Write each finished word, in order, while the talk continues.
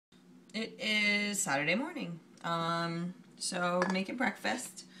It is Saturday morning. So making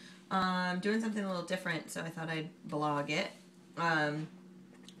breakfast. Doing something a little different, so I thought I'd vlog it. I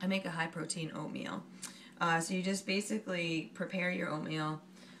make a high protein oatmeal. So you just basically prepare your oatmeal.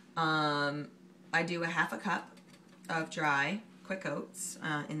 I do a half a cup of dry quick oats.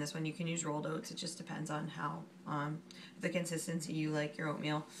 In this one you can use rolled oats. It just depends on how the consistency you like your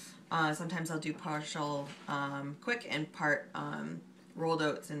oatmeal. Sometimes I'll do partial quick and part rolled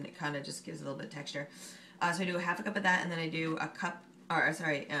oats, and it kind of just gives a little bit of texture. So I do a half a cup of that, and then I do a cup, or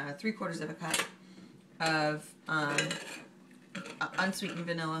sorry, 3/4 of a cup of unsweetened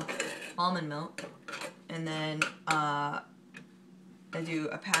vanilla almond milk, and then I do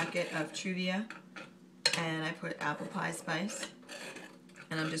a packet of Truvia, and I put apple pie spice,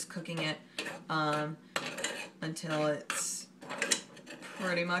 and I'm just cooking it until it's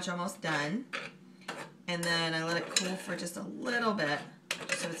pretty much almost done. And then I let it cool for just a little bit,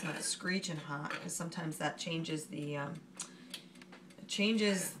 so it's not screeching hot, because sometimes that changes the,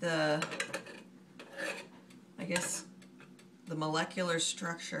 I guess, the molecular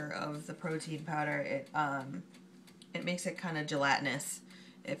structure of the protein powder. It makes it kind of gelatinous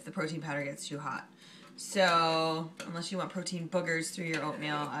if the protein powder gets too hot. So, unless you want protein boogers through your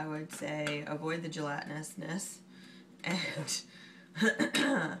oatmeal, I would say avoid the gelatinousness and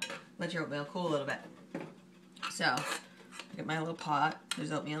let your oatmeal cool a little bit. So, I get my little pot.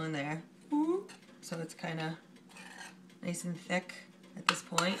 There's oatmeal in there. So it's kind of nice and thick at this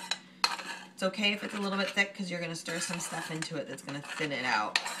point. It's okay if it's a little bit thick, because you're going to stir some stuff into it that's going to thin it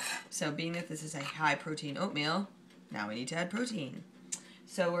out. So being that this is a high protein oatmeal, now we need to add protein.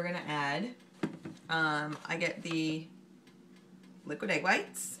 So we're going to add, I get the liquid egg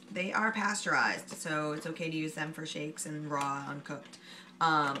whites. They are pasteurized, so it's okay to use them for shakes and raw, uncooked.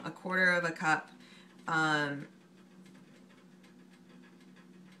 1/4 of a cup. A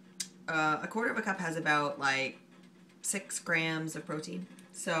 1/4 of a cup has about like 6 grams of protein.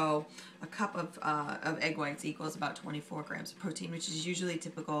 So a cup of egg whites equals about 24 grams of protein, which is usually a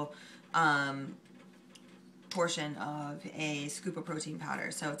typical portion of a scoop of protein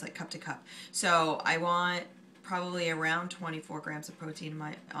powder. So it's like cup to cup. So I want probably around 24 grams of protein in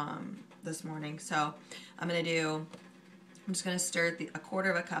my this morning. So I'm just gonna stir a 1/4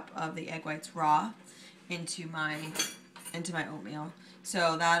 of a cup of the egg whites raw into my oatmeal.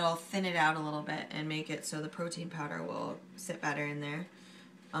 So that'll thin it out a little bit and make it so the protein powder will sit better in there.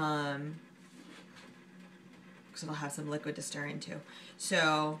 Because it'll have some liquid to stir into.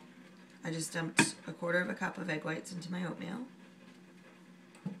 So I just dumped a 1/4 of a cup of egg whites into my oatmeal.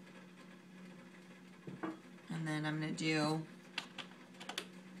 And then I'm going to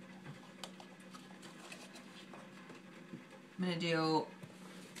do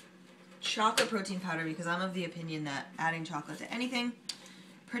chocolate protein powder, because I'm of the opinion that adding chocolate to anything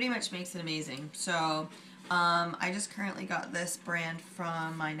pretty much makes it amazing. So I just currently got this brand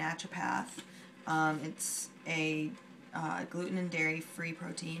from my naturopath. It's a gluten and dairy free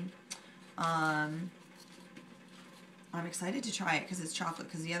protein. I'm excited to try it because it's chocolate,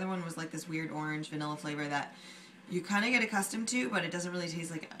 because the other one was like this weird orange vanilla flavor that you kind of get accustomed to, but it doesn't really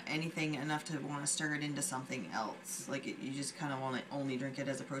taste like anything enough to want to stir it into something else. Like you just kind of want to only drink it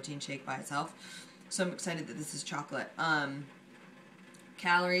as a protein shake by itself. So I'm excited that this is chocolate.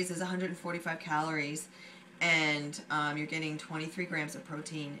 Calories is 145 calories, and you're getting 23 grams of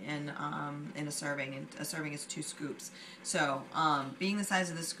protein in a serving, and a serving is 2 scoops. So being the size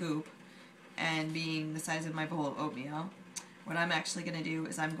of the scoop and being the size of my bowl of oatmeal, what I'm actually going to do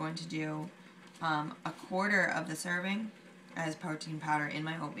is I'm going to do 1/4 of the serving as protein powder in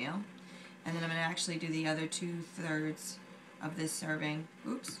my oatmeal, and then I'm going to actually do the other 2/3 of this serving.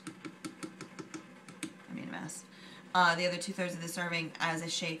 Oops, I made a mess. The other 2/3 of the serving as a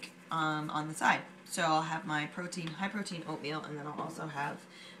shake on the side. So I'll have my high protein oatmeal, and then I'll also have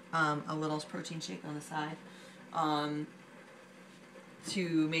a little protein shake on the side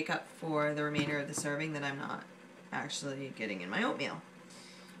to make up for the remainder of the serving that I'm not actually getting in my oatmeal.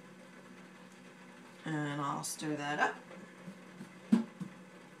 And I'll stir that up. I'm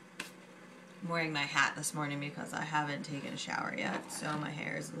wearing my hat this morning because I haven't taken a shower yet, so my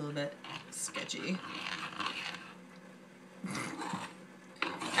hair is a little bit sketchy.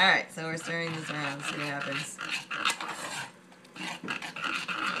 Alright, so we're stirring this around, see what happens.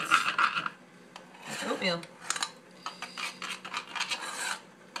 That's oatmeal.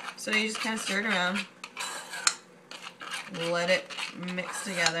 So you just kind of stir it around, let it mix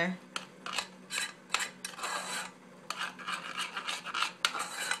together.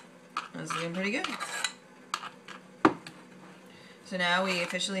 That's looking pretty good. So now we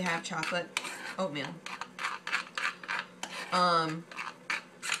officially have chocolate oatmeal.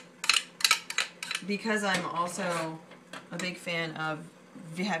 because I'm also a big fan of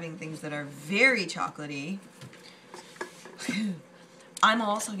having things that are very chocolatey, I'm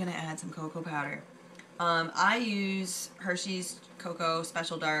also going to add some cocoa powder. I use Hershey's Cocoa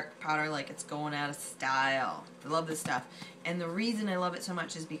Special Dark powder like it's going out of style. I love this stuff. And the reason I love it so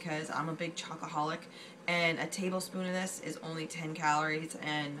much is because I'm a big chocoholic, and a tablespoon of this is only 10 calories,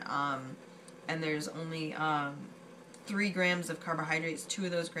 and there's only 3 grams of carbohydrates. 2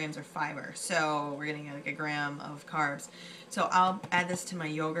 of those grams are fiber, so we're getting like a gram of carbs. So I'll add this to my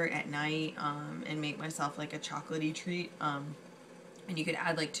yogurt at night and make myself like a chocolatey treat. And you could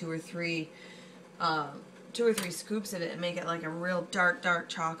add like 2 or 3 scoops of it and make it like a real dark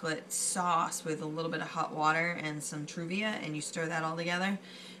chocolate sauce with a little bit of hot water and some Truvia, and you stir that all together,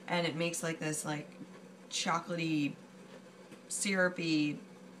 and it makes like this like chocolatey, syrupy,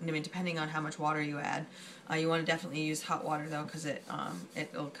 I mean, depending on how much water you add. You want to definitely use hot water though, because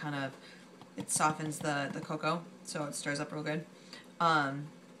it'll kind of, it softens the cocoa, so it stirs up real good.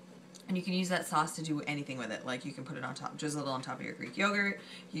 And you can use that sauce to do anything with it. Like you can put it on top, drizzle it on top of your Greek yogurt.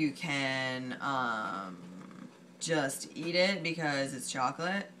 You can just eat it because it's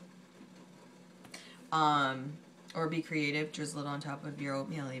chocolate. Or be creative, drizzle it on top of your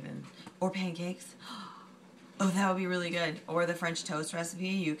oatmeal even. Or pancakes. Oh, that would be really good. Or the French toast recipe.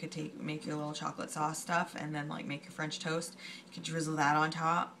 You could make your little chocolate sauce stuff and then like make your French toast. You could drizzle that on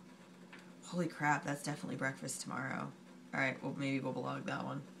top. Holy crap, that's definitely breakfast tomorrow. Alright, well maybe we'll blog that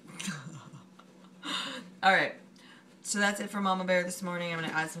one. Alright, so that's it for Mama Bear this morning. I'm going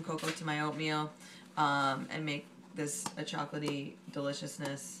to add some cocoa to my oatmeal and make this a chocolatey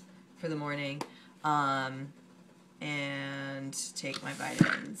deliciousness for the morning, and take my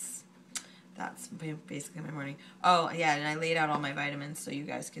vitamins. That's basically my morning. Oh, yeah, and I laid out all my vitamins so you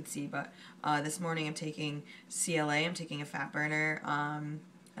guys could see, but this morning I'm taking CLA, I'm taking a fat burner, and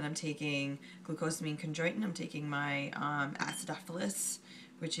I'm taking glucosamine chondroitin, I'm taking my acidophilus,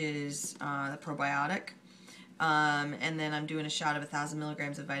 which is the probiotic, and then I'm doing a shot of 1,000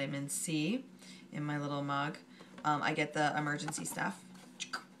 milligrams of vitamin C in my little mug. I get the emergency stuff.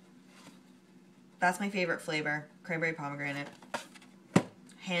 That's my favorite flavor, cranberry pomegranate,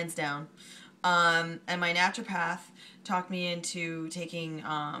 hands down. And my naturopath talked me into taking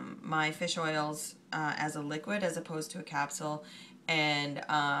my fish oils as a liquid as opposed to a capsule, and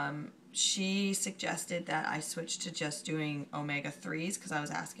she suggested that I switch to just doing omega-3s, because I was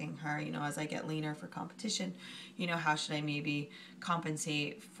asking her, you know, as I get leaner for competition, you know, how should I maybe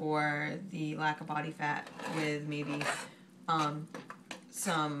compensate for the lack of body fat with maybe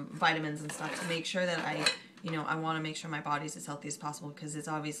some vitamins and stuff to make sure that I want to make sure my body's as healthy as possible, because it's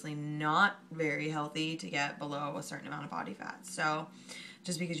obviously not very healthy to get below a certain amount of body fat. So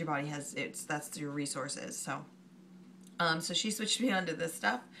just because your body has, that's your resources. So so she switched me onto this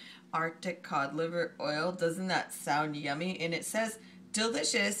stuff, Arctic cod liver oil. Doesn't that sound yummy? And it says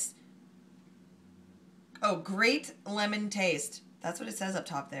delicious. Oh, great lemon taste. That's what it says up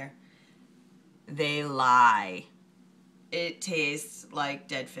top there. They lie. It tastes like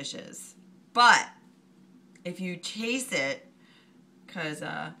dead fishes. But if you chase it, because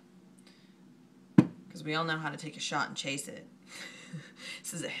we all know how to take a shot and chase it.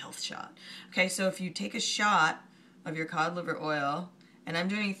 This is a health shot. Okay, so if you take a shot of your cod liver oil, and I'm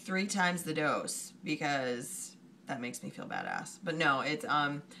doing 3 times the dose because that makes me feel badass. But no, it's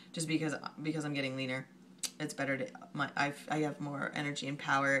just because I'm getting leaner. It's better to I have more energy and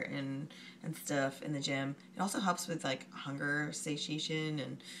power and stuff in the gym. It also helps with like hunger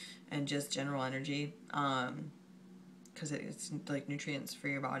satiation and just general energy, because it's like nutrients for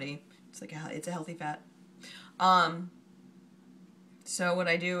your body. It's like it's a healthy fat. So what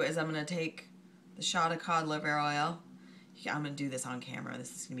I do is I'm gonna take the shot of cod liver oil. I'm gonna do this on camera.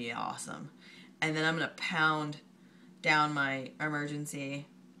 This is gonna be awesome. And then I'm gonna pound down my emergency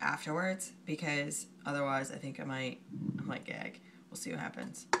afterwards, because otherwise I think I might gag. We'll see what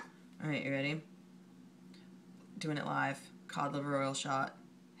happens. All right, you ready? Doing it live. Cod liver oil shot.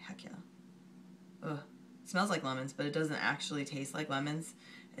 Heck yeah. Ugh. It smells like lemons, but it doesn't actually taste like lemons.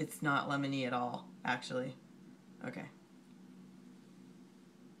 It's not lemony at all, actually. Okay.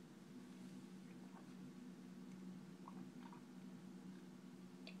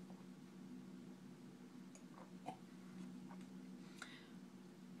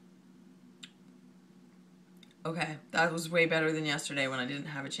 Okay, that was way better than yesterday when I didn't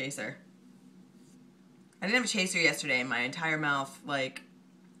have a chaser. I didn't have a chaser yesterday, and my entire mouth, like,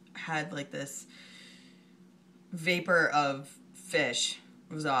 had, like, this vapor of fish.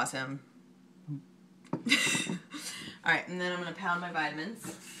 It was awesome. Alright, and then I'm going to pound my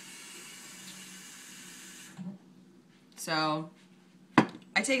vitamins. So,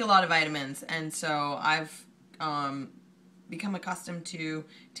 I take a lot of vitamins, and so I've become accustomed to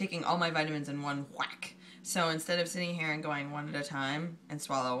taking all my vitamins in one whack. So instead of sitting here and going one at a time and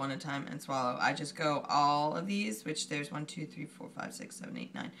swallow, one at a time and swallow, I just go all of these, which there's 1, 2, 3, 4, 5, 6, 7,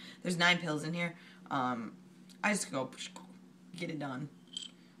 8, 9. There's 9 pills in here. I just go get it done.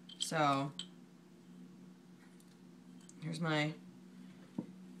 So here's my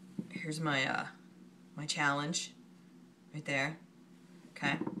my challenge right there.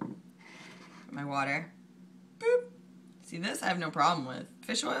 Okay. Put my water. Boop. See this? I have no problem with.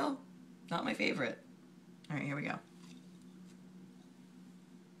 Fish oil, not my favorite. All right, here we go.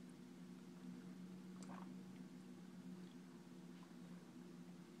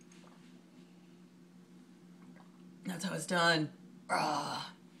 That's how it's done.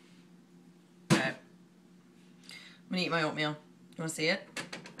 Okay. I'm gonna eat my oatmeal. You wanna see it?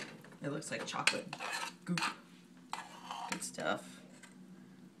 It looks like chocolate goop. Good stuff.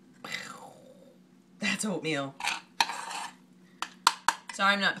 That's oatmeal.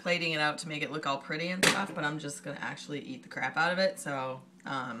 Sorry I'm not plating it out to make it look all pretty and stuff, but I'm just gonna actually eat the crap out of it. So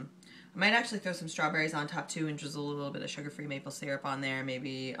I might actually throw some strawberries on top too and drizzle a little bit of sugar-free maple syrup on there.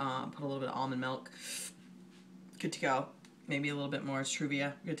 Maybe put a little bit of almond milk. Good to go. Maybe a little bit more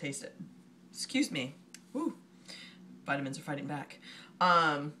Struvia. Good taste it. Excuse me. Woo. Vitamins are fighting back.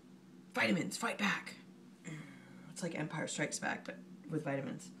 Vitamins fight back. It's like Empire Strikes Back, but with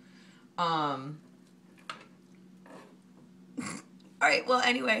vitamins. Alright, well,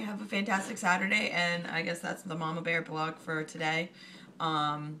 anyway, have a fantastic Saturday, and I guess that's the Mama Bear blog for today.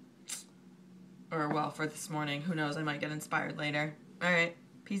 Or, well, for this morning. Who knows, I might get inspired later. Alright,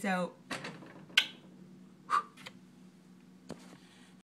 peace out.